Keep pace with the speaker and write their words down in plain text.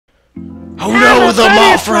Oh, the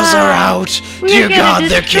Mothras are out! Dear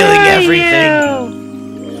God, they're killing everything!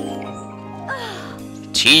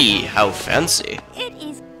 Tea, how fancy. It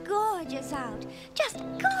is gorgeous out. Just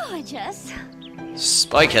gorgeous.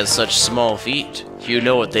 Spike has such small feet. You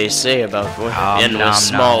know what they say about women with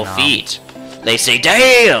small feet. They say,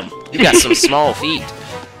 damn! You got some small feet.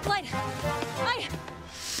 But I have...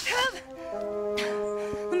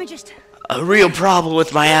 Let me just... A real problem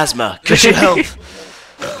with my asthma. Could you help?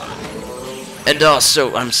 And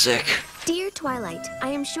also, I'm sick. Dear Twilight, I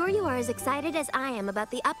am sure you are as excited as I am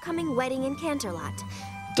about the upcoming wedding in Canterlot.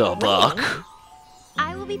 The buck?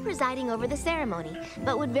 I will be presiding over the ceremony,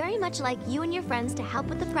 but would very much like you and your friends to help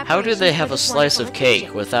with the preparation. How do they have for a this slice wonderful of cake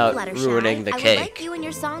occasion. without Fluttershy, ruining the I would cake? like you and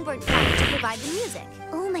your songbird friends to provide the music.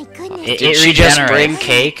 Oh my goodness. Did she just bring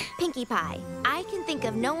cake? Pinkie Pie. I can think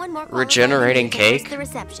of no one more Regenerating qualified cake? to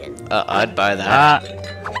host the reception. I'd buy that.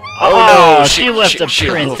 Oh, no, she left a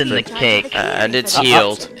print in the cake. And it's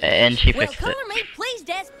healed. And she Well, fixed color it. me pleased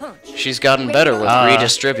as punch. She's gotten better with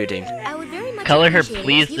redistributing. I would very much Color her appreciate it if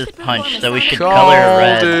pleased you as could punch, perform a so we song should for color her Called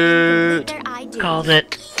red. it. their ideas. Called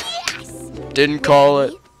it. Didn't call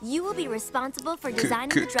it. You will be responsible for designing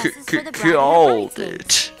the dresses for the bride and her Called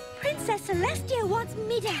bridesmaids. it. Princess Celestia wants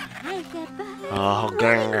me to have it. Oh,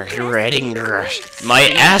 you're reading. My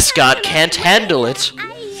ascot can't handle it.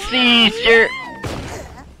 Caesar.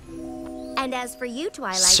 And as for you,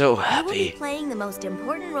 Twilight, So you will happy. be playing the most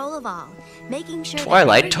important role of all, making sure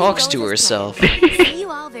Twilight that talks everything to goes as herself. planned. See you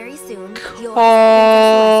all very soon. Yours,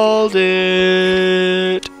 Called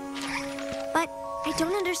it. Princess Celestia. But I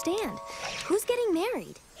don't understand. Who's getting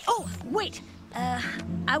married? Oh, wait.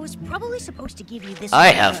 I was probably supposed to give you this. I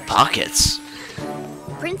one have first. pockets.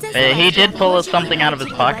 Princess He Celestia did pull wants you something to out of his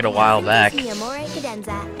the pocket a wedding while of back. Princess Amore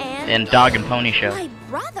Cadenza and In Dog and Pony Show. my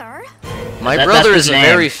brother. My That's brother his is a name.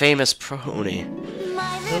 very famous pony.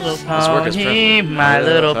 My Little work is pony, perfect. my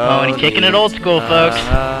little pony. Kicking it old school, folks.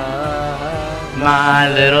 My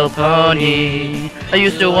little pony. I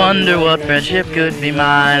used to wonder what friendship could be,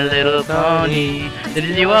 my little pony.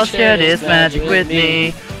 Did you all share this magic with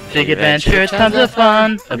me? Big adventure, tons of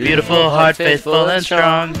fun. A beautiful heart, faithful and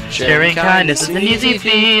strong. Sharing kindness is an easy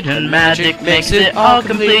feat, and magic makes it all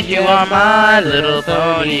complete. You are my little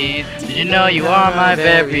pony. Did you know you are my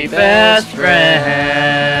very best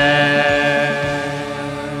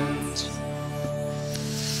friend?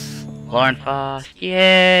 Lauren Foss,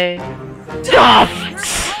 yay!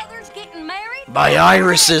 Brother's getting married? My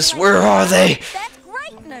irises, where are they? That's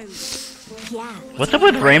great news. Yeah. What's up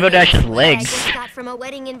with Rainbow Dash's I legs? just got from a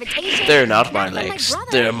wedding invitation. They're not my From my legs,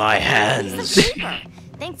 brother. they're my Piece hands. of paper.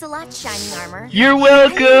 Thanks a lot, Shining Armor. You're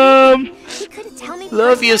welcome! He couldn't tell me.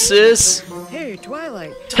 Love you, sis. Hey,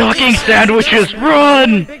 Twilight. Talking sandwiches,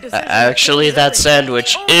 run! Actually, that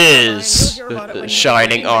sandwich is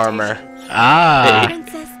shining armor. Ah,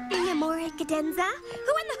 Princess Amore Cadenza?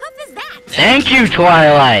 Who in the hoof is that? thank you,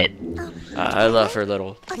 Twilight! I love her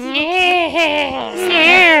little. It's just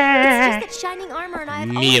that Shining Armor and I have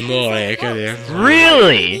Mi amore, always been cadê? close.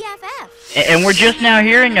 Really? BFF. And we're just now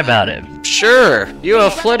hearing about it. Sure, you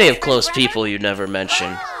have plenty of close people you never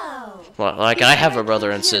mention. Well, like I have a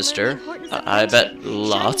brother and sister. I bet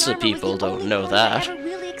lots of people don't know that. Never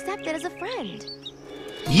really accepted as a friend.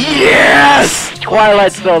 Yes!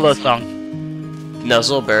 Twilight solo song.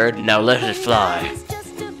 Nuzzle bird, now let it fly.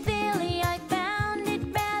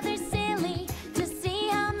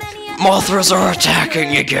 Mothras are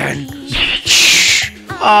attacking again. Shh.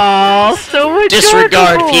 Oh, so adorable.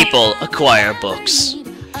 Disregard people, acquire books.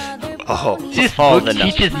 Oh, This all book the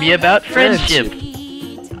teaches me about friendship.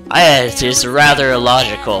 It is rather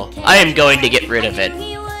illogical. I am going to get rid of it.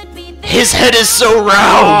 His head is so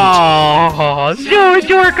round! Oh, so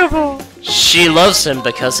adorable. She loves him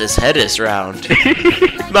because his head is round.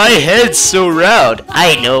 My head's so round.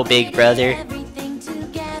 I know, big brother.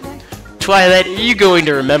 Twilight, are you going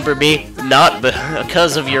to remember me? Not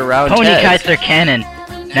because of your round Pony head. kites are canon.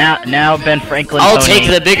 Now Ben Franklin I'll pony.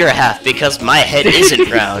 take the bigger half because my head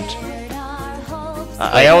isn't round.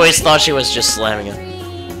 I always thought she was just slamming it.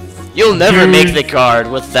 You'll never make the card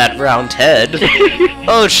with that round head.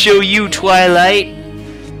 I'll show you, Twilight.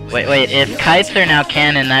 Wait, if kites are now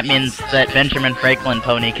canon, that means that Benjamin Franklin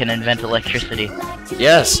pony can invent electricity.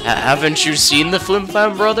 Yes, haven't you seen the Flim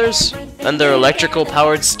Flam Brothers? And their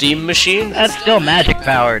electrical-powered steam machine? That's still magic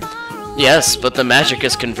powered. Yes, but the magic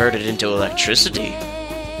is converted into electricity.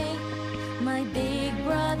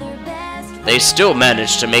 They still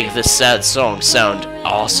managed to make this sad song sound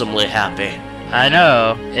awesomely happy. I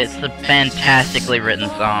know, it's a fantastically written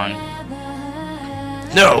song.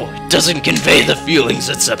 No, it doesn't convey the feelings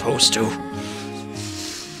it's supposed to.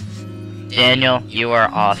 Daniel, you are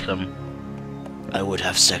awesome. I would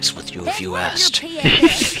have sex with you if you asked.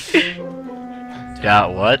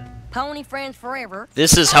 What? Pony friends forever.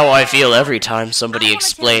 This is how I feel every time somebody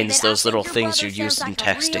explains those little things you use in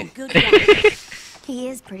texting. He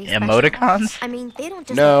is pretty special. Emoticons? I mean, they don't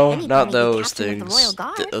just No, let any not pony be those captain of the things. Royal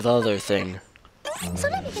Guard. The other thing. So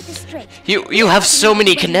let me get this straight. You have so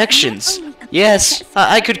many connections. Yes,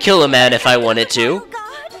 I could kill a man if I wanted to.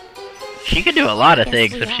 She could do a lot of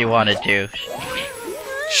things if she wanted to.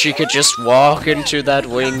 She could just walk into that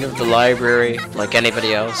wing of the library like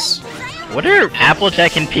anybody else. What are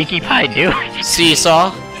Applejack and Pinkie Pie doing?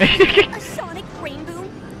 Seesaw? A sonic rainbow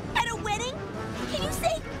at a wedding? Can you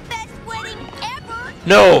say best wedding ever?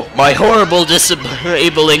 No, my horrible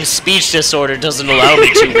disabling speech disorder doesn't allow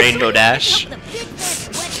me to Rainbow Dash.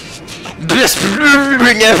 Best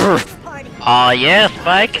wedding ever! Aw, yeah,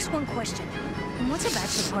 Spike. Just one question. What's a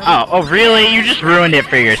bachelor party? Oh, really? You just ruined it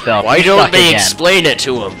for yourself. Why You don't suck they again. explain it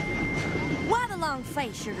to him? Why the long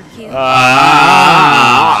face, Sugar Cube?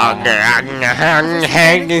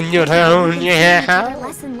 Hanging you down, yeah.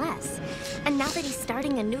 Less and less. And now that he's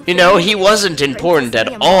starting a new You know, he wasn't important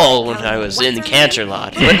at all when I was in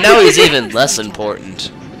Canterlot, but now he's even less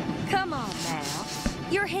important. Come on now.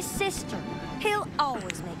 You're his sister. He'll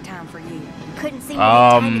always make time for you. couldn't seem to make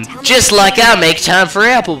time to tell me Just what like to I do. make time for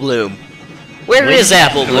Apple Bloom. Where is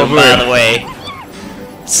Apple Bloom, by the way?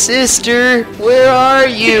 Sister, where are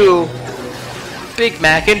you? Big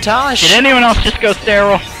Macintosh. Did anyone else just go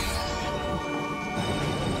sterile?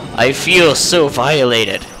 I feel so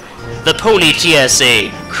violated. The Pony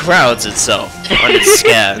TSA crowds itself on its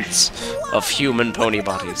scans of human pony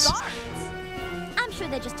bodies. I'm sure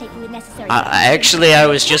they're just taking the necessary. Actually, I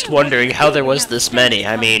was just wondering how there was this many.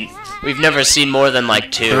 I mean, we've never seen more than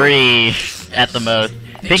like 2. 3 at the most.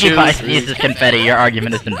 Pinkie Two, Pie three. sneezes confetti. Your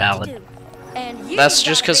argument is invalid. That's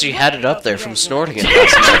just because you had it up there from snorting it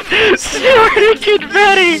last night. Snorting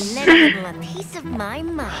confetti. Never nibble a piece of my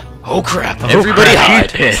mind. Oh crap, Oh, everybody crap,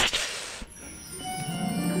 hide. she's pissed.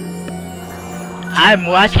 I'm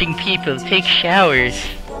watching people take showers.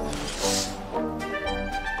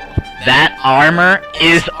 That armor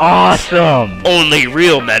is awesome. Only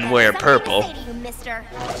real men wear purple. Say to you, mister.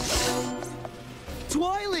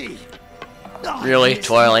 Twily! Really,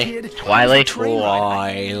 Twily? Twilight. How dare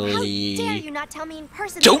Twily. you not tell me in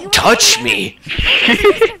person that you Don't were touch my me!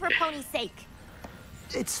 sister for pony's sake.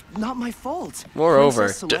 It's not my fault. Moreover,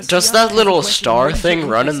 Princess does Celestia that little has star collected thing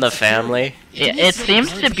magic run in the incense to family? It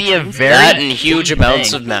seems to be a very That and huge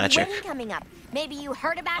amounts of Big magic. wedding coming up. Maybe you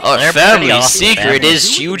heard about Our it. They're family pretty awesome secret family.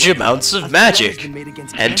 is huge amounts of magic.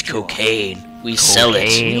 And cocaine. We sell We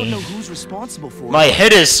it. don't know who's responsible for My it.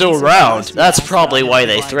 head is so Princess round, Celestia that's has to probably why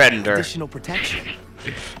they provide threatened her. additional protection.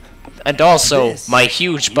 And also, This my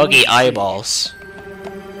huge you buggy will see. eyeballs.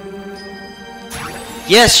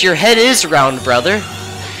 Yes, your head is round, brother.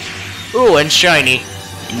 Ooh, and shiny.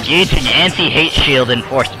 engaging anti-hate shield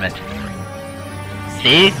enforcement.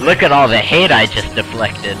 See? Look at all the hate I just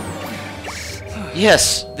deflected.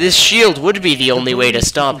 Yes, this shield would be the only way to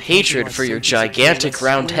stop hatred for your gigantic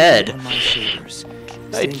round head.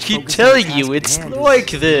 I keep telling you, it's like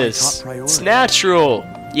this. It's natural.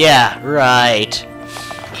 Yeah, right.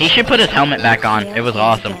 He should put his helmet back on. It was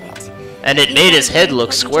awesome. And it made his head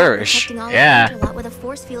look squarish. Yeah.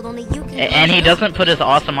 And And he doesn't put his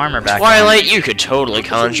awesome armor back Twilight, you could totally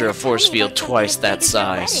conjure a force field twice that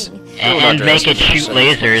size. on. And make it shoot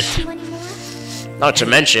lasers. Not to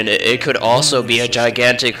mention, it could also be a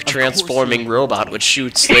gigantic transforming robot which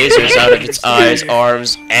shoots lasers out of its eyes,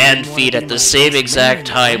 arms, and feet at the same exact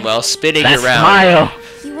time while spinning That around. smile.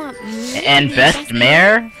 You want me And to be best your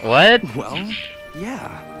mare? What? Well,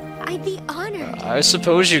 yeah. I'd be honored. I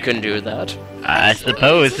suppose you can do that. I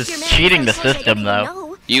suppose it's cheating the system,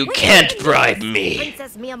 though. You can't bribe me.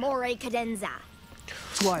 Princess Miyamore Cadenza.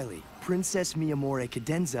 Twily, Princess Miyamore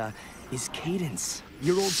Cadenza is Cadence,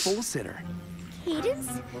 your old foal sitter. Cadence?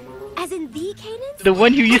 As in the Cadence? The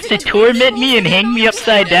one who used to torment me and hang me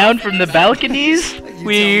upside down from the balconies?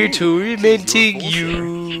 We're tormenting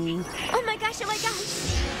you. Oh my gosh, oh my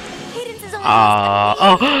gosh. Cadence is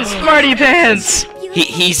Oh, Smarty Pants!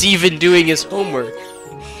 He's even doing his homework.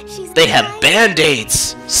 They have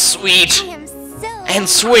band-aids. Sweet. I am so And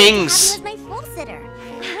swings. happy as my full sitter.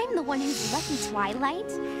 I'm the one who's lucky, Twilight.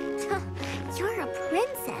 You're a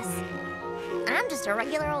princess. I'm just a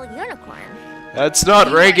regular old unicorn. That's not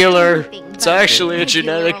regular. It's actually a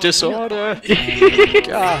genetic disorder.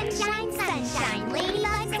 God. Sunshine, sunshine, lady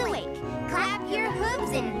likes the wake. Clap your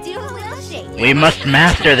hooves and do a little shake. We must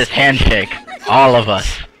master this handshake. All of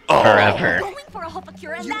us. Oh. Forever. Going for a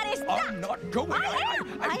hopicure, and that is not going.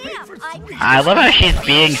 I am. I love how she's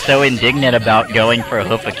being so indignant about going for a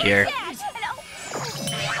hoopacure.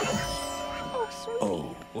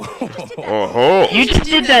 Oh. You just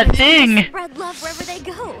did that thing! Spread love wherever they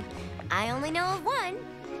go. I only know of one.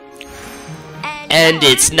 And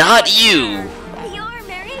it's not you. You're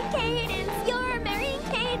marrying Cadence. You're marrying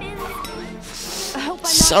Cadence. I hope I'm not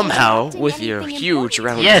Somehow, interrupting with your anything huge important.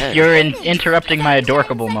 round Yes, head. you're interrupting my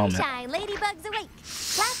adorable moment. Sunshine, ladybugs awake.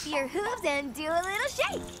 Clap your hooves and do a little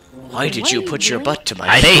shake. Why did you put your butt to my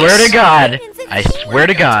I face? swear to God, I swear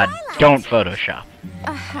to God, don't Photoshop.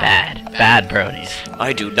 Bad bronies.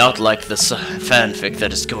 I do not like the fanfic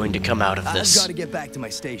that is going to come out of I've this. got to get back to my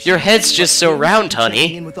station. Your head's just so round,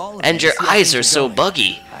 honey. And your eyes are so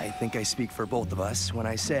buggy. I think I speak for both of us when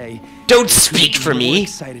I say Don't speak for we're me.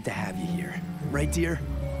 excited to have you here. Right, dear?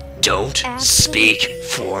 Don't speak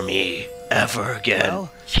for me ever again.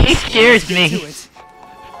 Well, She scares do me. it.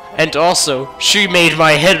 And also, she made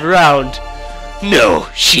my head round. No,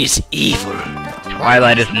 she's evil.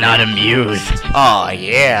 Twilight is not amused. Aw,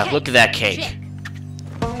 yeah, look at that cake.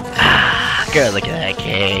 Girl, look at that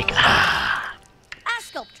cake. A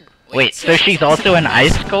sculpture. Wait, so she's also an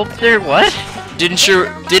ice sculptor? What? Didn't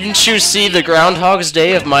you see the Groundhog's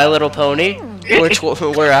Day of My Little Pony?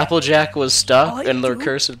 Where Applejack was stuck in the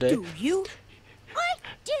cursive day? Do you? I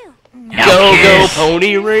do. Now Go, go, kiss.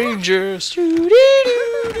 Pony Rangers!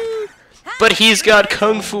 But he's got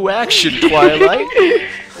Kung Fu action, Twilight.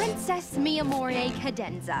 Princess Miyamori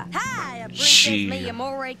Cadenza. Hi, Princess She-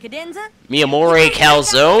 Miyamori Cadenza. Miyamori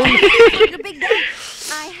Calzone? The big day.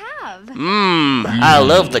 I have. I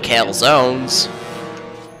love the calzones.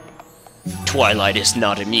 Twilight is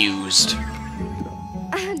not amused.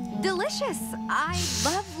 Delicious. I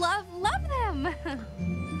love them.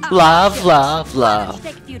 Love, love, love.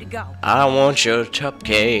 Take a few to go. I want your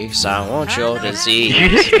cupcakes, I want your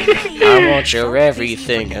disease. I want your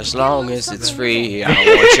everything as long as it's free. I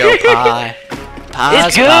want your pie. Pies,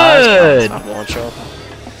 It's good. Pies, I want your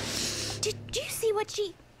pie. Did you see what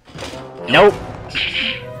she... Nope.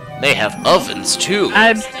 They have ovens too.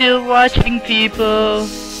 I'm still watching people.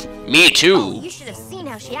 Me Oh, too. you should have seen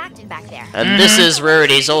how she acted back there. And this is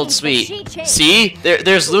Rarity's old sweet. See?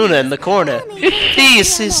 There's Luna in the corner.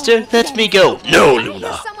 Please, sister, let me go. No, Did I hear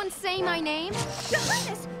Luna. someone say my name? Your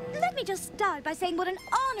Highness, let me just start by saying what an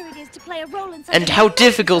honor it is to play a role in such And a how wonderful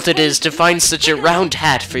difficult it is to find such a round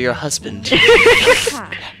hat for your husband.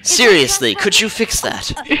 Seriously, could you fix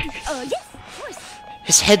that? yes, of course.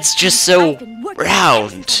 His head's just so I've been working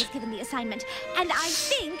round. since I was given the assignment, and I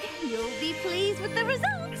think you'll be pleased with the results.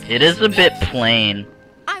 It is a bit plain.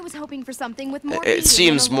 I was hoping for something with more It meaning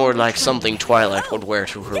seems and a more longer like time. something Twilight would wear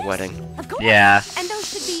to her wedding. Of course. Yeah. And those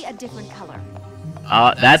should be a different color.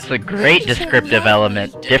 That's a great descriptive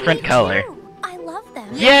element. Different color. I love them.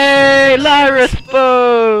 Yay! Lyra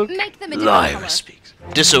spoke! Make them a different Lyra color. speaks.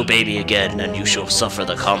 Disobey me again, and you shall suffer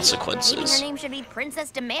the Maybe her consequences. name should be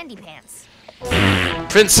Princess Demandy Pants.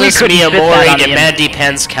 Princess couldn't fit that Miyamori on the Demandy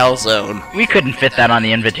Pants Calzone. We couldn't fit that on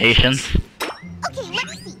the invitations. Okay,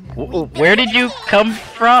 let's see. Where did you come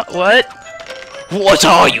from? What? What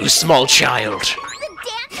are you, small child? The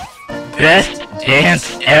dance? Best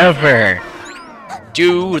dance ever!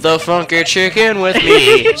 Do the funky chicken with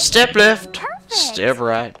me. Step left, Perfect. step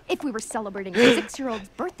right. If we were celebrating a 6-year-old's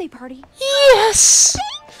birthday party. Yes!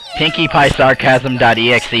 Pinkie Pie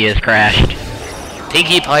Sarcasm.exe is crashed.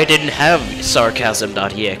 Pinkie Pie didn't have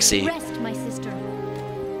sarcasm.exe. Rest, my sister.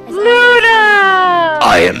 Luna!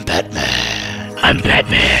 I am Batman. I'm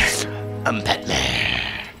Batman. I'm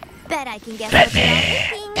Batman. Bet I can guess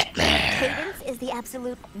Batman. what you're thinking. Cadence is the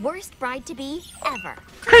absolute worst bride to be ever.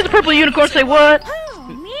 Crazy Purple Unicorn say what?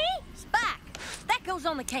 Who, me? Spike. That goes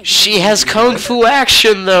on the cake. She has kung fu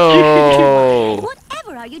action, though.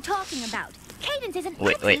 Whatever are you talking about? Cadence is an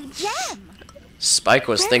Wait. absolute gem. Spike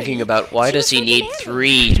was thinking about why does he need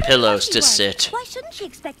 3 pillows to sit. Why shouldn't she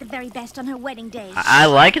expect the very best on her wedding day? I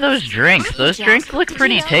like those drinks. Those drinks look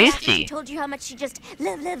pretty Did you know after she tasty. told you how much she just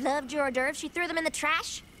loved your hors d'oeuvres, she threw them in the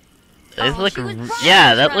trash? Those look, she was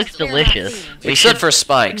yeah, probably that looks trying to delicious. spare We Except should, for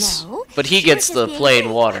Spike's. No, But he she gets was the just plain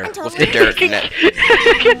being water until with the dirt in it.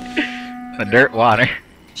 the dirt water.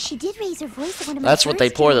 She did raise her voice at one of my That's what they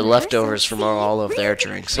first pour the rehearsals. leftovers from all of their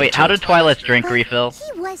drinks. Wait, how did Twilight's drink refill?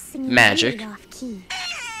 He was singing Magic. really off key.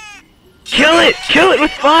 Kill it! Kill it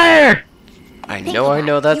with fire! I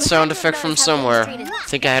know that sound effect from somewhere. I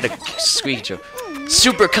think I had a squeak joke.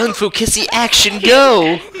 Super Kung Fu Kissy Action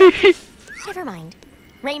Go! Never mind.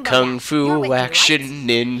 Rainbow Kung Dash, you're with Fu me, Action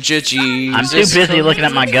Ninja Jesus. I'm too busy looking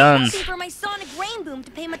at my guns. Waiting for my sonic rain boom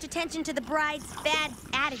to pay much attention to the bride's bad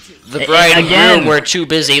attitude. The bride and Again. groom were too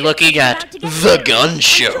busy looking at the gun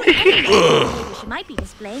show. What she might be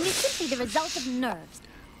displaying is simply the result of nerves.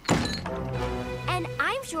 And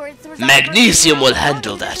I'm sure it's the result Magnesium of will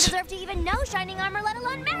handle that. Deserve to even know shining armor, let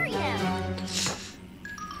alone marry him.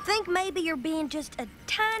 think maybe you're being just a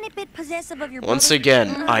tiny bit possessive of your Once brother? again,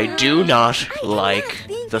 I do not like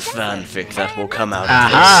the fanfic that will come out of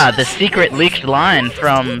Aha! The secret leaked line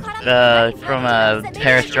from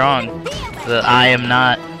Paris Strong. The I am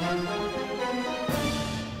not. this.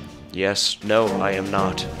 Yes, no, I am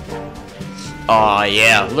not. Aw,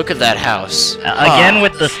 yeah, look at that house. Again Aw.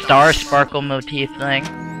 with the star sparkle motif thing.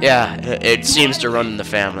 Yeah, it seems to run in the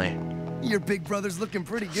family. Your big brother's looking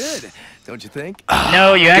pretty good, don't you think?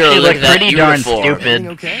 No, you actually look look at that pretty darn uniform. Everything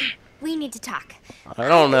stupid. okay? We need to talk. I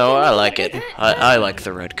don't know, I like it. I like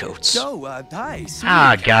the red coats. So, hi.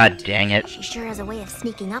 Ah, god dang it. She sure has a way of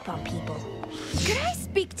sneaking up on people. Could I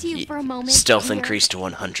speak to you for a moment? Stealth dear? increased to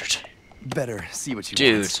 100. Better see what you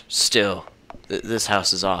Dude, want. still, this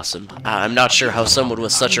house is awesome. I'm not sure how someone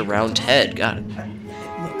with such a round head got it.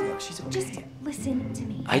 Look, she's okay. Just listen to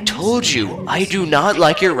me. I told you, I do not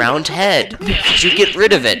like your round head. You get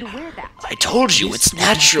rid of it. Wear that. I told you, it's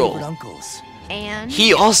natural. Uncles. And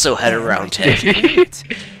He also had a round head.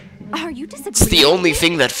 are you disagreeing? It's the only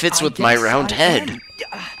thing that fits with my round head.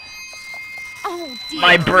 Oh dear.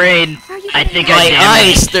 My brain. Are you I think My I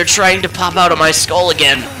damaged. eyes, they're trying to pop out of my skull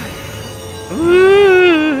again.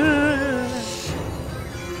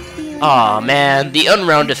 Aw, man, the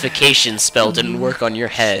unroundification spell didn't work on your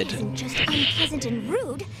head. Isn't just unpleasant and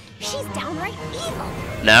rude. She's downright evil.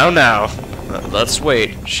 Now, let's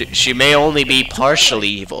wait. She may only be partially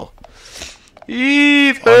evil.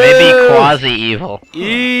 Evil! Or maybe quasi-evil. It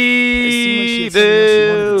seemed like she had something else she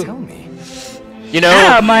wanted to Evil! tell me. You know,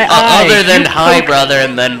 Ah, my other eye. than You hi, poke- brother,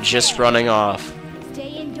 and then just running off. Stay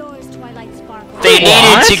indoors, Twilight Sparkle. They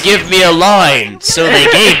What? needed to give me a line, so they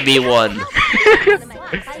gave me one.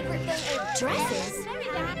 Dresses?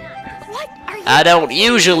 What are you I don't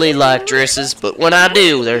usually like dresses, but when I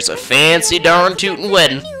do, there's a fancy darn tootin'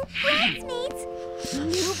 wedding. New bridesmaids?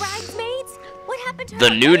 New bridesmaids? What happened to The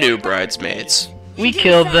her new boyfriend? bridesmaids. We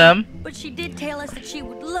killed them. But she did tell us that she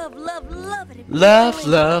would love it. if we Love, joined.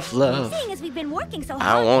 love, love. Seeing as we've been working so I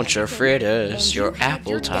hard want your fritters, and your you had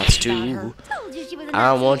apple your tots guess about too. her. Told you she was an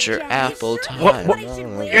I want absolute your gem. apple What- what-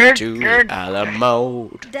 tots too. A la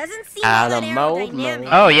mode. Doesn't seem A all la that mode, aerodynamic.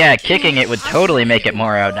 Oh yeah, kicking it would totally make it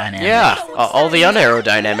more aerodynamic. Yeah, all the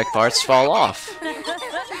unaerodynamic parts fall off.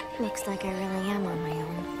 Looks like I really am on my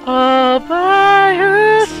own. All by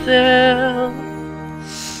herself.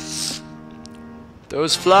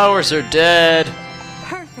 Those flowers are dead,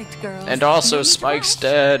 Perfect, girls. and also Ready to Spike's rush?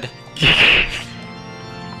 dead.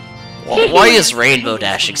 Why is Rainbow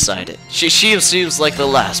Dash excited? She seems like the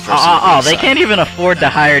last person. to be They excited. can't even afford to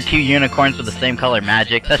hire 2 unicorns with the same color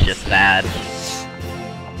magic. That's just sad.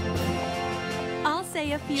 I'll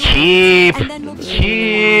say a few Cheap. and then we'll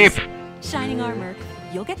Cheap. Shining armor.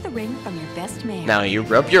 You'll get the ring from your best man. Now you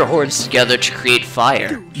rub your horns together to create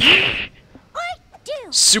fire. I do.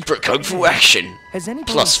 Super Kung Fu action. Has anyone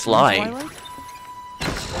Plus seen flying. Twilight?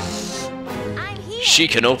 I'm here. She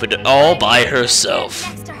can open it all by herself.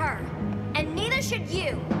 Next to her. And neither should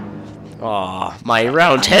you. Aw, my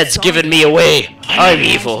round head's giving me away. I'm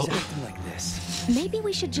evil. She's acting like this. Maybe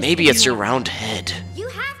we should just Maybe it's your round head. You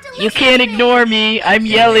have to You listen can't to me. ignore me. I'm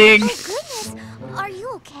yelling. Oh goodness. Are you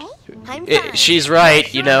okay? I'm fine. She's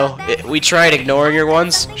right, you know. We tried ignoring her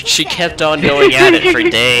once. She kept on going at it for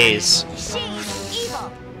days. She's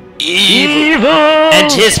evil. Evil. Evil.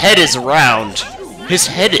 And his head is round. His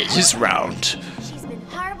head is round. She's been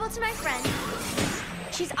horrible to my friends.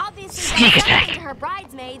 She's obviously Sneak done attack. something to her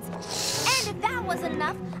bridesmaids. And if that wasn't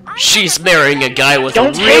enough, I She's have marrying a guy with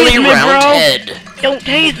Don't a really tase me, round bro. head. Don't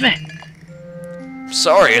tase me.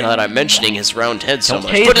 Sorry that I'm mentioning his round head so Don't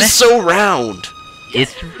much, tase but me. it's so round.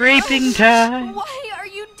 It's raping time. Why are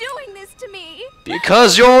you doing this to me?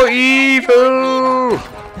 Because you're evil.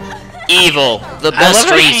 Evil, the best love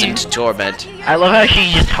how reason she- to torment. I love how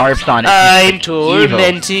she just harps on it. I'm Evil.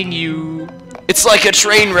 tormenting you. It's like a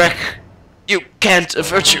train wreck. You can't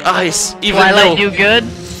avert your eyes, even Twilight though do good?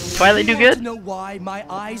 Twilight do Want to good? know why my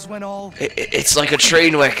eyes went all... it's like a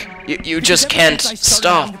train wreck. You just Ever can't since I started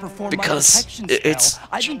stop having to perform my because protection it's spell,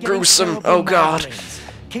 I've been getting gruesome. terrible Oh God. migraines.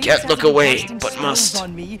 Kate Can't has look been away, casting but spells must.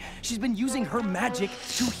 on me. She's been using her magic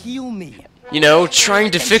to heal me. You know,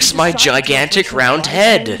 trying to And fix she my decided to gigantic afflict her round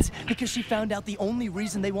head. bridesmaids Because she found out the only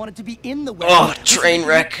reason they wanted to be in the wedding Oh, was train because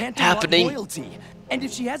wreck you can't happening. want loyalty. And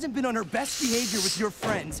if she hasn't been on her best behavior with your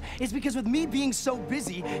friends, it's because with me being so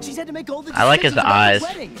busy, she's had to make all the I like his decisions about eyes the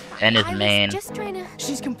wedding. and his I was mane. just trying to.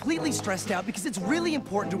 She's completely stressed out because it's really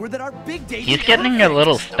important to her that our big date He's be getting a perfect.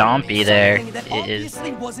 little stompy there. Something that It is.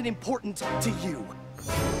 obviously wasn't important to you.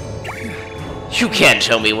 You can't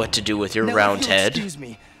tell me what to do with your Now, round if you'll head. Excuse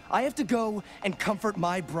me. I have to go and comfort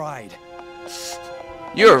my bride.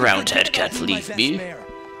 Your round head can't leave me.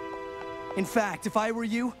 In fact, if I were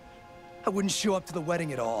you, I wouldn't show up to the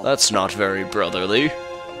wedding at all. That's not very brotherly.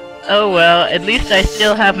 Oh well, at least I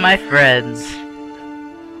still have my friends.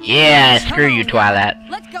 Yeah, screw you, Twilight.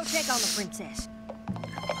 Let's go check on the princess.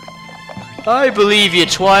 I believe you,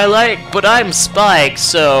 Twilight, but I'm Spike,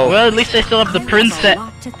 so... Well, at least I still have the princess. A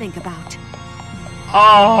lot to think about.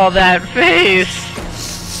 Oh, that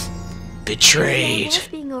face! Betrayed. I was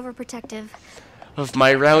being overprotective. Of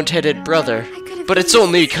my round-headed brother. But it's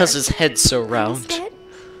only because his head's so round. Instead,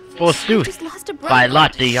 Forsooth, just lost a by brother.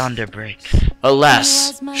 lot the yonder breaks.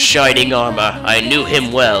 Alas, shining armor, I knew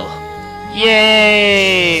him well.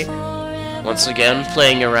 Yay! Once again,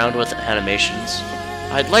 playing around with animations.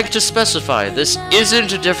 I'd like to specify, this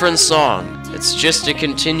isn't a different song. It's just a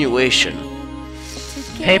continuation.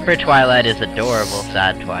 Paper Twilight is adorable,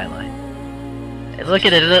 sad Twilight. Hey, look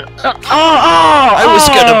at it. I I was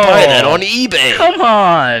gonna buy that on eBay! Come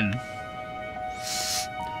on!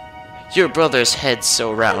 Your brother's head's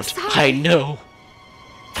so round. I know.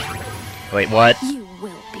 Wait, what? You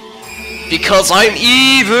will be. Because I'm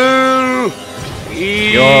evil!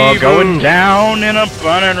 You're going down in a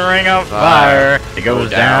burning ring of fire. It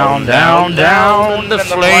goes down, down, down, and the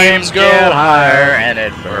flames get higher, and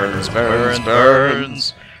it burns, burns,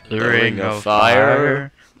 burns. The ring of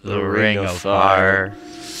fire, the ring of fire.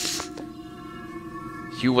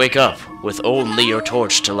 You wake up with only your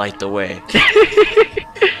torch to light the way. Is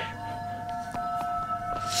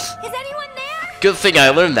anyone there? Good thing I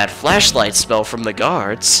learned that flashlight spell from the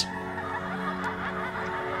guards.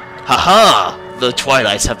 Haha! The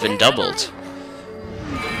Twilights have been doubled.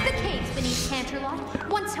 The caves beneath Canterlot,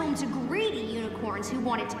 once home to greedy unicorns who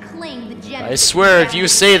wanted to claim the gems. I swear if you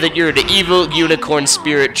say that you're the evil unicorn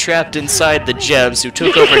spirit trapped inside the gems who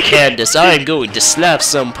took over Candace, I am going to slap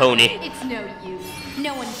some pony. It's no use.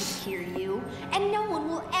 No one can hear you, and no one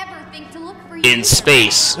will ever think to look for you. In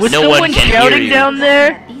space, Was no someone one can shouting hear you. down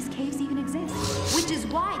there? That these caves even exist, which is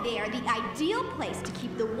why they are the ideal place to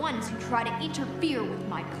keep the ones who try to interfere with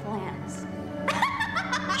my plans.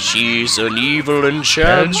 She's an evil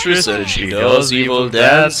enchantress and she does evil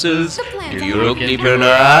dances. If you look deep in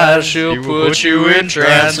her eyes, she'll put you in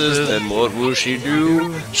trances. Then what will she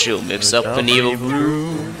do? She'll mix up an evil brew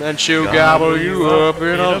and she'll gobble you up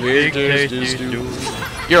in a big tasty stew.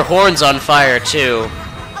 Your horn's on fire too.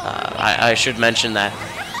 I should mention that.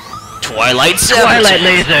 Twilight Twilight Sabotage.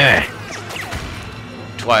 laser!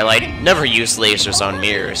 Twilight never used lasers on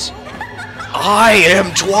mirrors. I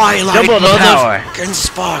am Twilight, Double the power. motherfucking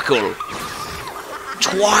Sparkle.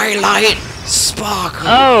 Twilight Sparkle.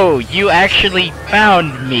 Oh, you actually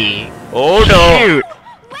found me. Oh no. Shoot!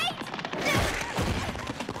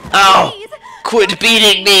 Ow! Quit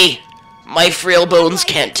beating me! My frail bones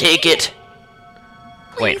can't take it.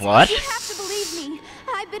 Wait, what? You have to believe me.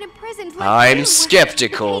 I've been imprisoned like I'm you.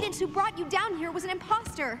 skeptical. The cadence who brought you down here was an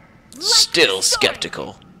imposter. Still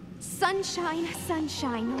skeptical. Sunshine,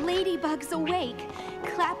 sunshine, ladybugs awake.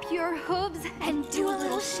 Clap your hooves and do a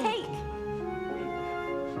little shake.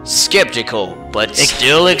 Skeptical, but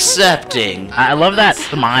still accepting. I love that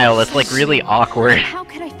smile. It's like really awkward. How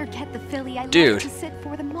could I forget the filly I Dude, loved to sit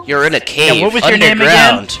for the most? You're in a cave Yeah, what was your name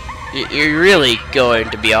again? underground. You're really going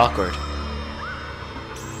to be awkward.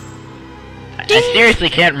 I seriously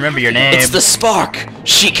can't remember your name. It's the spark.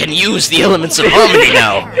 She can use the elements of harmony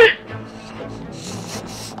now.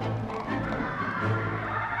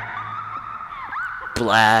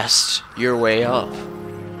 Blast your way up.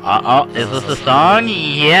 Is this a song?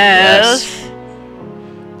 Yes.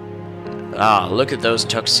 Ah, look at those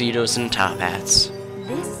tuxedos and top hats.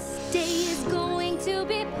 This day is going to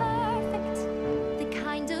be perfect. The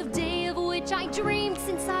kind of day of which I dreamed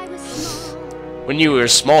since I was small. When you were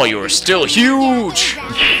small, you were still huge.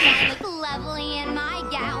 Look lovely in my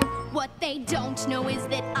gown. What they don't know is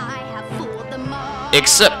that I have fooled them all.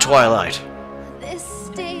 Except Twilight. This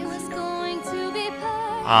day was going to be perfect.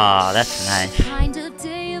 Aw, that's nice. The kind of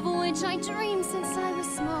day of which I dreamed since I was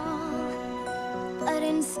small. But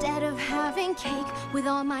instead of having cake with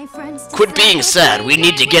all my friends to Quit being sad. We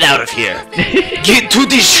need to get out of here. Get to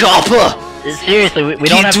the chopper. Seriously, we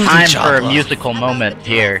don't have Get to the time for a chopper. musical moment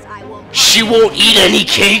here. She won't eat any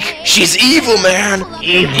cake. She's evil, man.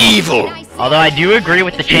 Evil. Although I do agree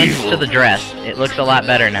with the changes to the dress. It looks a lot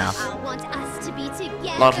better now.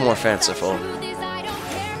 A lot more fanciful.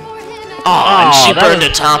 Aw, and she that burned was-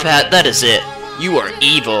 a top hat. That is it. You are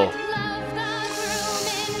evil.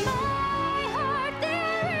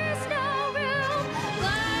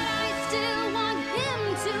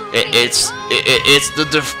 It's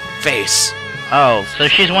the face. Oh, so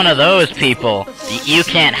she's one of those people. You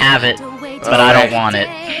can't have it, but I don't want it.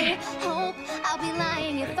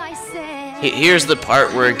 Here's the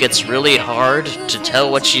part where it gets really hard to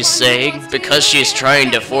tell what she's saying because she's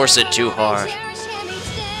trying to force it too hard.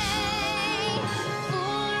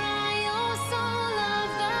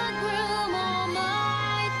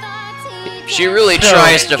 She really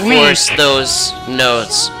tries to force those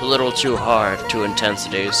notes a little too hard to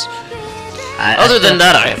intensities. Other than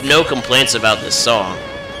that, I have no complaints about this song.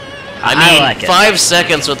 I mean, like it. 5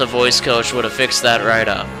 seconds with a voice coach would have fixed that right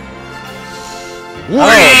up. Oh,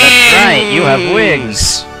 that's right, you have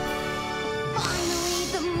wings.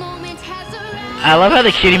 I love how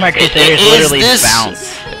the Cutie Mark Crusaders literally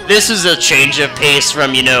bounce. This is a change of pace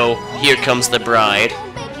from, you know, Here Comes the Bride.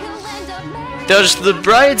 Does the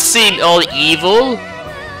bride seem all evil?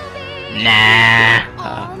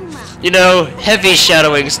 Nah. You know, heavy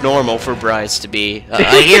shadowing's normal for brides to be.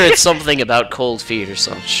 I hear it's something about cold feet or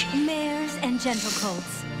such. Mares and gentle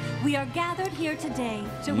colts, we are gathered here today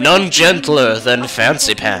to None gentler than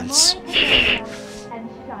fancy pants.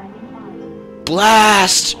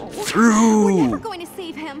 Blast We're through! never going to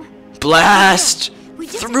save him. Blast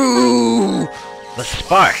through! The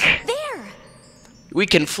spark. There! We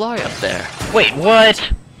can fly up there. Wait,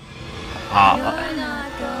 what?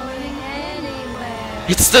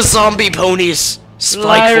 It's the zombie ponies! Spike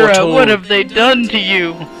Lyra, foretold. what have they done to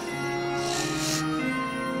you?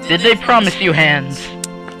 Did they promise you hands?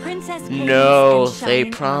 Princess No, Pace and they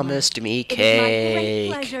Shining promised me Armor. It is my great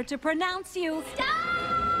cake. pleasure to pronounce you.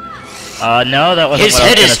 No, that wasn't His what I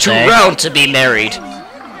head was is too gonna say. round to be married.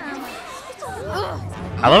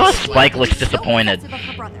 I love how Spike looks disappointed.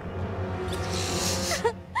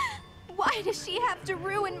 Why does she have to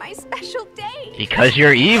ruin my special day? Because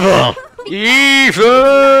you're evil.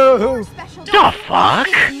 Evil! Special day. The fuck?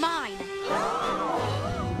 It's mine.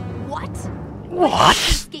 What? What?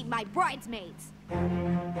 Escape my bridesmaids.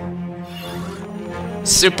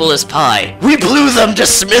 Simple as pie. We blew them to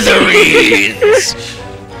smithereens!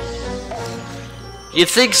 You'd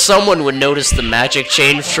think someone would notice the magic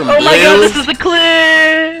change from blue. Oh my god, this is a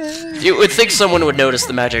clip! You would think someone would notice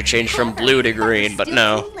the magic change from blue to green, but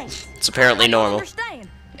no. It's apparently normal.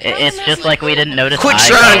 It's just like we didn't notice Quit eye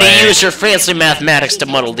trying color. to use your fancy mathematics to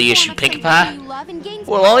muddle the issue, Pinkie Pie.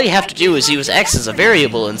 Well, all you have to do is use x as a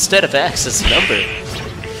variable instead of x as a number.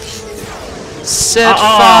 Set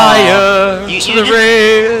fire You- to you the just-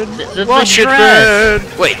 rain. the Watch it dress.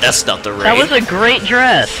 burn. Wait, that's not the rain. That was a great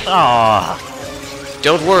dress. Aww.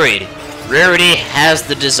 Don't worry, Rarity has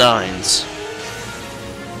the designs.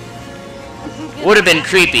 Would have been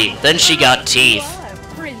creepy, then she got teeth.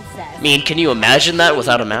 I mean, can you imagine that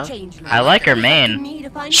without a mouth? I like her mane.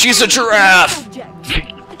 She's a giraffe!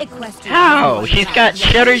 How? She's got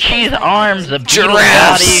cheddar cheese arms, a beetle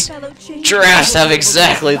Giraffes! body. Giraffes have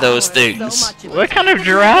exactly those things. What kind of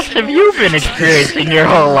giraffes have you been experiencing your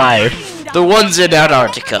whole life? The ones in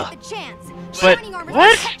Antarctica. But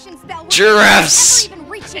what? Giraffes!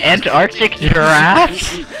 Antarctic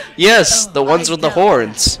giraffes? Yes, the ones with the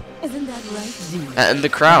horns. Isn't that right? And the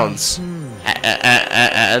crowns.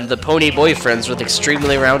 And the pony boyfriends with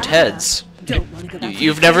extremely round heads.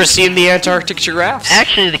 You've never seen the Antarctic giraffes?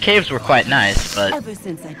 Actually, the caves were quite nice, but Ever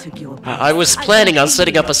since I took you apart, I was planning on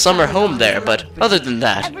setting up a summer home there, but other than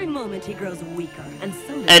that... every moment he grows weaker, and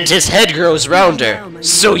so And his head grows rounder.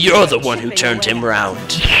 So you're the one who turned him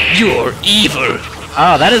round. You're evil.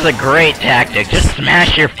 oh, that is a great tactic. Just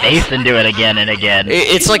smash your face into it again and again.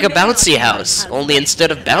 It's like a bouncy house, only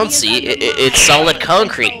instead of bouncy, it's solid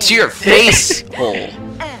concrete to your face hole.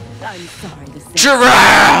 And I'm sorry to say,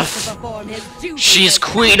 Giraffe! to perform his duty She's as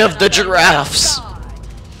queen of the giraffes.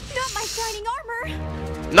 Not my shining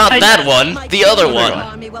armor. Not that one, the other one.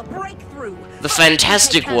 army will break through. The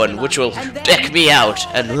fantastic one, which will deck me out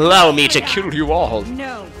and allow me to kill you all.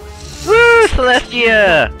 No. Woo,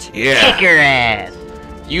 Celestia! Kick Yeah. your ass!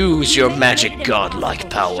 Use your magic godlike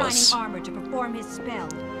powers. Shining armor to perform his spell.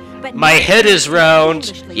 But My now head is round.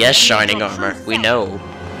 foolishly Yes, he shining will armor, we himself know.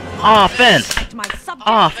 Offense! protect my subjects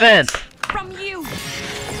Offense! from you.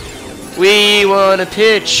 We want a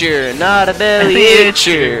picture, not a belly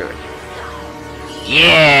itcher.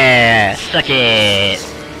 Yeah! Suck it!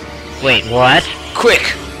 Wait, what? Quick!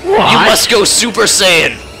 What? You must go Super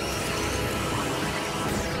Saiyan!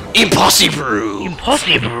 Impossible!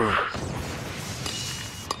 Impossible!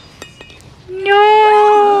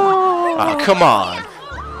 No! Oh, come on.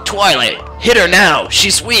 Twilight, hit her now!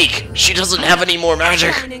 She's weak! She doesn't have any more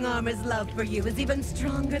magic! Shining armor's love for you is even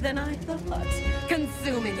stronger than I thought.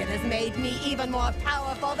 Consuming it has made me even more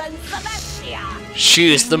powerful than Celestia.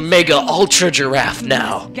 She's the Mega Ultra Giraffe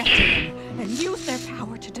now. Get to them and use their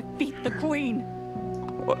power to defeat the queen.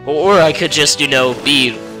 Or I could just, you know,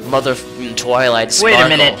 be Mother Twilight Sparkle. Wait a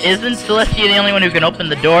minute, isn't Celestia the only one who can open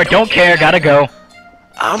the door? Don't care, gotta go.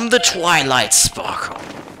 I'm the Twilight Sparkle.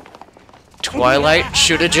 Twilight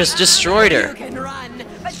should have just destroyed her. You can run,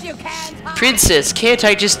 but you can't hide. Princess, can't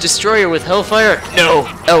I just destroy her with Hellfire? No,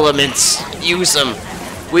 elements. Use them.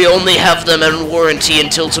 We only have them on warranty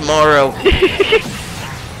until tomorrow.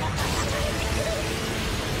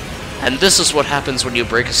 And this is what happens when you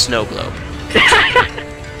break a snow globe.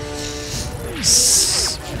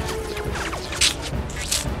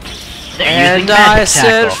 And I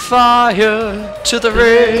set fire to the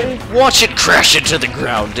rain. Watch it crash into the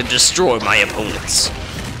ground and destroy my opponents.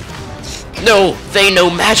 No, they know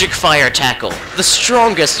Magic Fire Tackle, the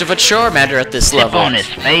strongest of a Charmander at this level. On his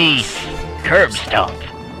face. Curb stomp.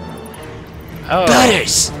 Oh.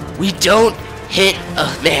 Butters, we don't hit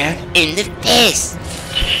a man in the face.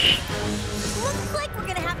 Looks like we're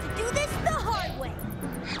gonna have to do this the hard way.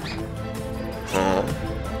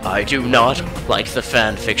 I do not like the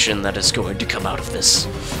fan fiction that is going to come out of this.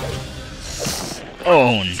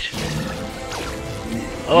 Owned.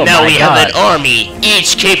 Oh Now my we God. have an army,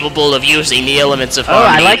 each capable of using the elements of Oh,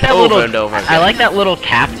 harmony I like that over little. and over again. I like that little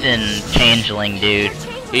captain changeling dude.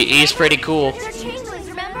 He's pretty cool. They're changelings,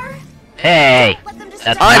 remember? Hey, Let them just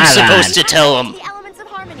that's I'm my supposed line. to tell him. the elements of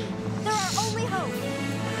harmony. They're our only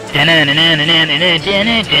hope.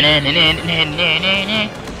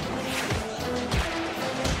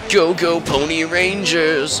 Go go Pony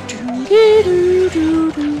Rangers.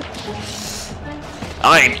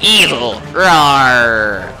 I'm evil.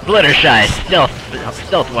 Rawr. Fluttershy,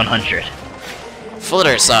 stealth 100.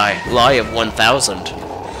 Fluttershy, lie of 1000.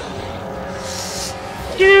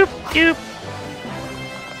 Doop doop.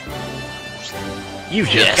 You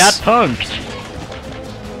just Yes. got punked.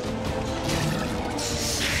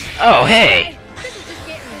 Oh hey.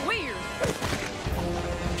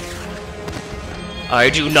 I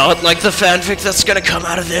do not like the fanfic that's gonna come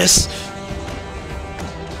out of this.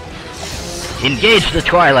 Engage the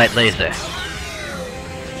Twilight laser.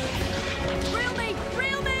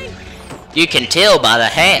 You can tell by the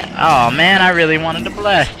hat. Oh man, I really wanted to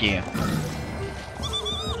blast you.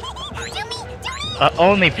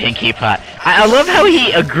 Only Pinkie Pot. I love how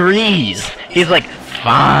he agrees. He's like,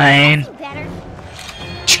 fine. Better.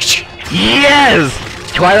 Yes!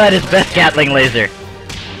 Twilight is best Gatling laser.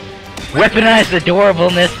 Weaponized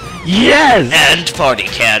adorableness. Yes! And party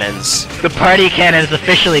cannons. The party cannon is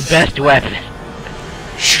officially best weapon.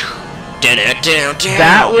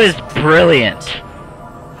 That was brilliant.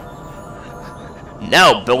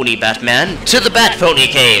 Now, Bony Batman, to the Bat Pony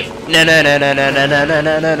Cave. Na na na na na na na na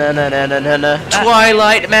na na na na na na na.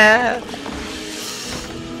 Twilight Man.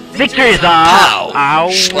 Victory's Pow!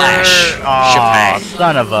 our... Slash! Aw, Shebang.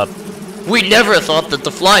 son of a... We never thought that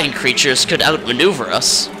the flying creatures could outmaneuver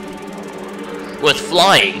us. With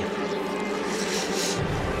flying.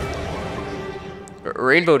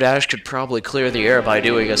 Rainbow Dash could probably clear the air by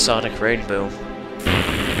doing a Sonic Rainbow.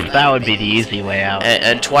 That would be the easy way out.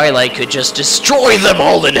 And Twilight could just destroy them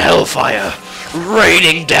all in Hellfire,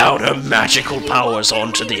 raining down her magical powers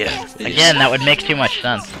onto the earth. Again, that would make too much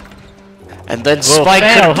sense. And then We'll Spike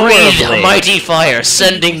fail could breathe horribly. a mighty fire,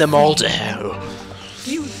 sending them all to hell.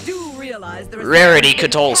 You do realize the Rarity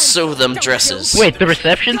could all sew them dresses. Wait, the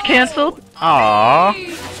reception's cancelled?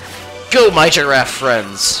 Aww. Go, my giraffe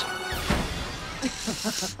friends.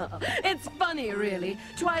 It's funny, really.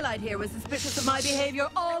 Twilight here was suspicious of my behavior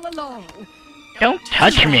all along. Don't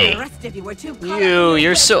touch me. The rest of you were too caught up You, in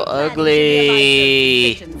you're so your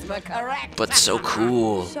ugly. suspicions were correct. But so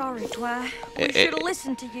cool. Sorry, Twi. I- We should have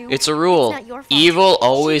listened to you. It's a rule. It's not your fault. Evil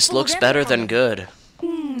always She looks fooled better than everyone. good.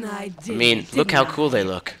 I did. I mean, look how cool they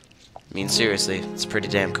look. I mean, seriously, it's pretty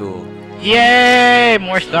damn cool. Yay!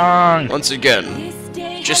 More songs. Once again,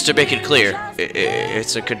 just to make it clear,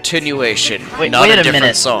 it's a continuation, Wait, not wait a a different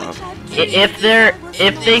minute. song.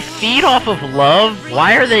 If they feed off of love,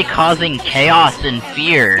 why are they causing chaos and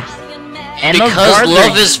fear? And those Because guards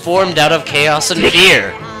love are, is formed out of chaos and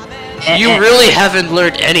fear. You and- really haven't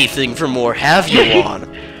learned anything from war, have you, Juan?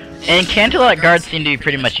 And Canterlot guards seem to be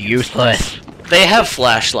pretty much useless. They have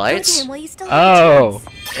flashlights. Guardian, will you still Oh,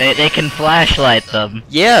 they can flashlight them.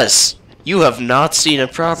 Yes. You have not seen a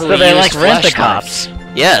properly So they're used like flashlights.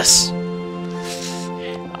 Yes.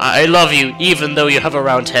 I love you, even though you have a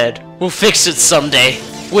round head. We'll fix it someday.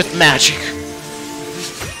 With magic.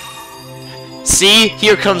 See?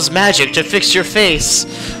 Here comes magic to fix your face.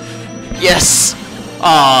 Yes.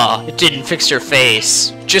 Ah, it didn't fix your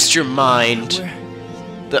face. Just your mind.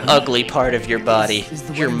 The ugly part of your body.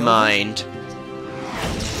 Your mind.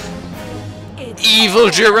 Evil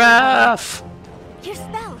giraffe! Your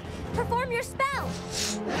spell. Perform your spell.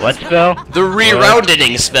 What spell? The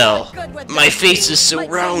re-rounding spell. My face is so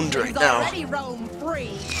round right now.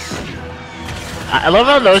 I love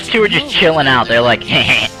how those two are just chilling out. They're like,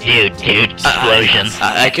 dude, explosions.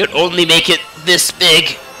 I could only make it this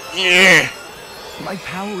big. My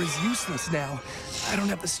power is useless now. I don't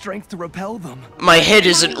have the strength to repel them. My head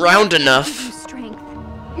isn't round enough. Strength.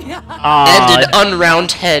 And an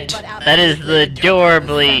unround head. That is the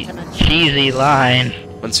adorably cheesy line.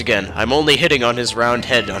 Once again, I'm only hitting on his round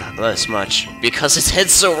head this much. Because his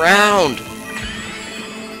head's so round.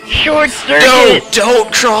 Short No! circuit!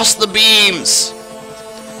 Don't cross the beams!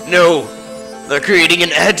 No! They're creating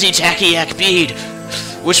an anti-tachyiac bead,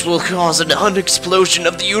 which will cause an unexplosion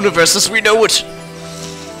of the universe as we know it.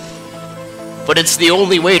 But it's the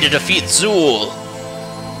only way to defeat Zool.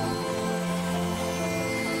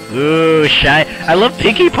 Ooh, shy. I love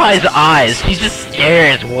Pinkie Pie's eyes. She just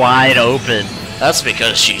stares wide open. That's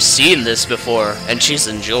because she's seen this before, and she's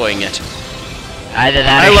enjoying it. Either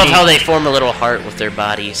that I or love how they form a little heart with their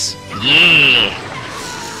bodies. Yeah!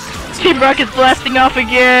 Team Rocket's blasting off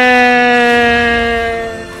again!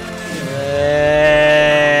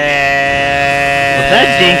 Was that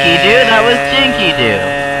Dinky Doo? That was Dinky Doo.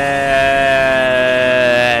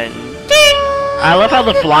 I love how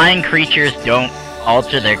the flying creatures don't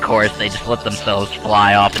alter their course, they just let themselves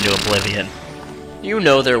fly off into oblivion. You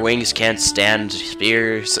know their wings can't stand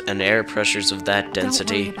spears and air pressures of that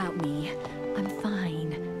density. Don't worry about me. I'm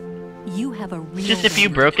fine. You have a real Just a few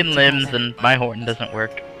broken limbs and my horn doesn't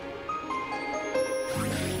work.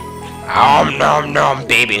 Nom nom nom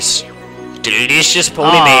babies. Delicious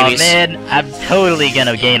pony Aw, babies. man, I'm totally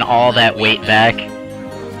gonna gain all that weight back.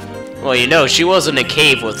 Well, you know, she was in a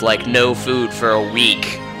cave with, like, no food for a week.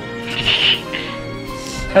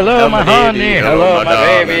 Hello, my honey. Hello, my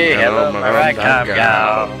darling, baby. Hello, my ragtime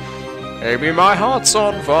gal. Baby, my heart's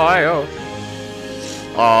on fire.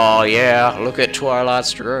 Oh yeah, look at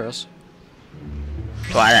Twilight's dress.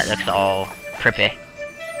 Twilight looks all trippy.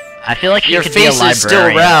 I feel like she Your could be a face librarian. is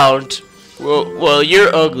still round. Well,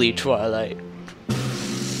 you're ugly, Twilight.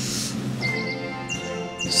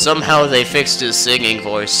 Somehow they fixed his singing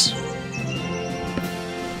voice.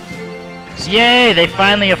 Yay! They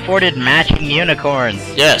finally afforded matching unicorns.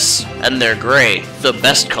 Yes, and they're gray, the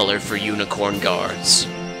best color for unicorn guards.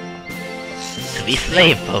 To be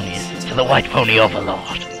slave ponies to the white pony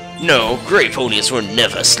overlord. No, gray ponies were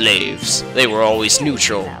never slaves. They were always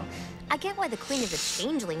neutral. I get why the Queen of the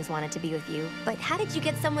Changelings wanted to be with you, but how did you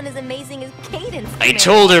get someone as amazing as Cadence? I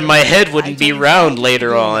told her my head wouldn't be round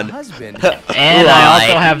later on. And I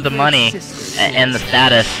also have the money and the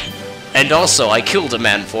status. And also, I killed a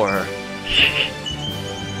man for her.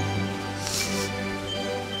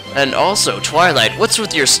 And also, Twilight, what's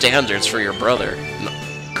with your standards for your brother?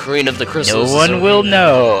 Queen of the Crystals. No one will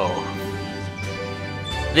know.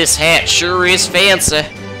 This hat sure is fancy.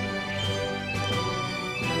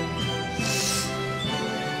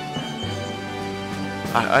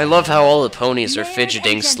 I love how all the ponies are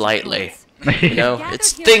fidgeting slightly. You know,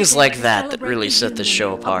 it's things like that that really set the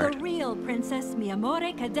show apart.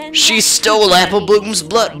 She stole Apple Bloom's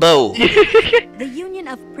blood bow! The union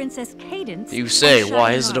of Princess Cadence. You say,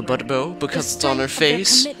 why is it a butt bow? Because it's on her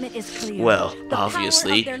face? Well,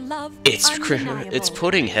 obviously, it's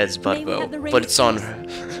Puddinghead's butt bow, but it's on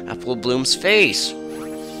Apple Bloom's face.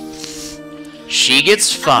 She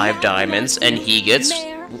gets 5 diamonds, and he gets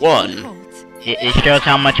 1. It shows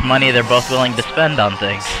how much money they're both willing to spend on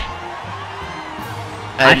things.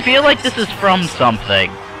 And I feel like this is from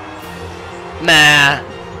something. Nah,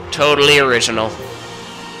 totally original.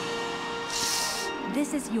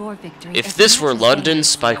 This is your victory. If this were London,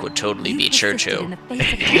 Spike would totally be Churchill.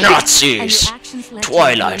 Nazis!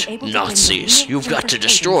 Twilight, Nazis! You've got to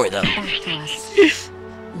destroy them.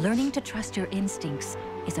 Learning to trust your instincts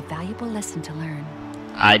is a valuable lesson to learn.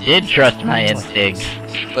 I did trust my instincts.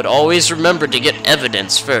 But always remember to get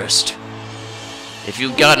evidence first. If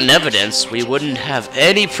you'd gotten evidence, we wouldn't have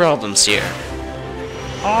any problems here.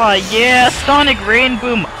 Aw, yeah, Sonic Rain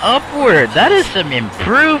Boom upward. That is some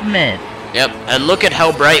improvement. Yep, and look at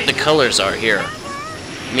how bright the colors are here.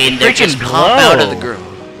 I mean, they Freaking just pop out of the glow.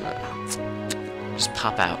 groove. Just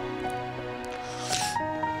pop out.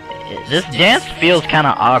 This dance feels kind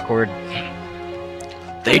of awkward.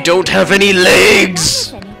 They don't have any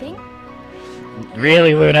legs! Anything?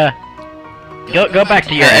 Really, Luna? Go back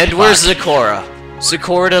to your And Xbox. where's Zecora?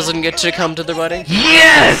 Zecora doesn't get to come to the wedding?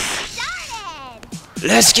 Yes!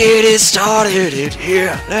 Let's get it started in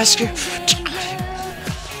here. Let's get...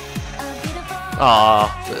 Aww.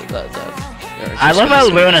 I love how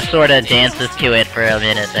Luna sorta dances to it for a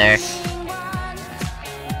minute there.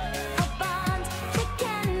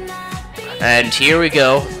 And here we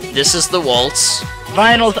go. This is the waltz.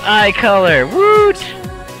 Vinyl's eye color. Woot!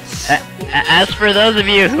 As for those of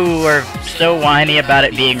you who are so whiny about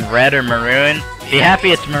it being red or maroon, be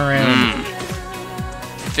happy it's maroon.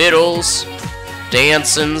 Fiddles,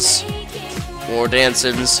 dancins, more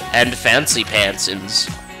dancins, and fancy pantsins.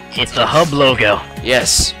 It's a hub logo.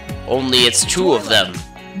 Yes, only it's 2 of them,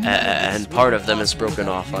 and part of them is broken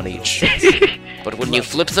off on each. But when you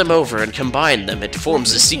flip them over and combine them, it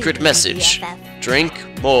forms a secret message. Drink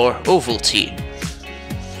more Ovaltine.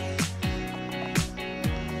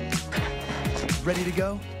 Ready to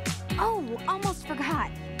go? Oh, almost forgot.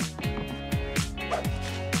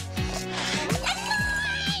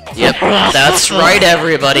 Yep, that's right,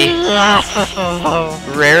 everybody.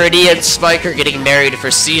 Rarity and Spike are getting married for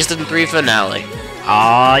season 3 finale.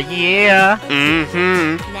 Aw, yeah.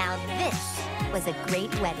 Mm-hmm. Now this was a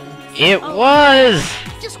great wedding. It was.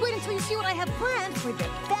 Just wait until you see what I have planned for the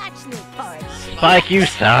bachelor party. Spike, you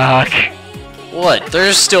suck. What?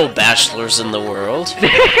 There's still bachelors in the world.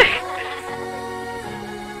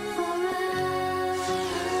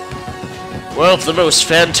 Well, the most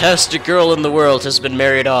fantastic girl in the world has been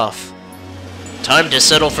married off. Time to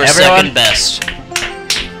settle for Everyone? second best.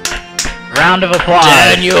 Round of applause.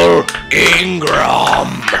 Daniel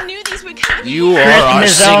Ingram. You are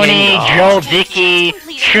Chris our singing Mazzoni, god. Joel Dickey,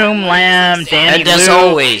 Shroom Lamb, Danny And as Lou,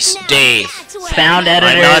 always, Dave. sound I'm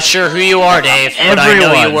editor. not sure who you are, Dave, but I know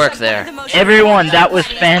Everyone. you work there. Everyone, that was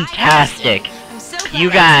fantastic. You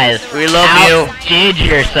guys, We love you. outdid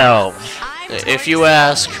yourselves. If you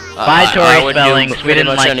ask, Bye, I Tori would Spellings. do We pretty didn't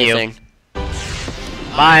much like you. anything.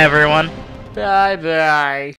 Bye, everyone. Bye bye.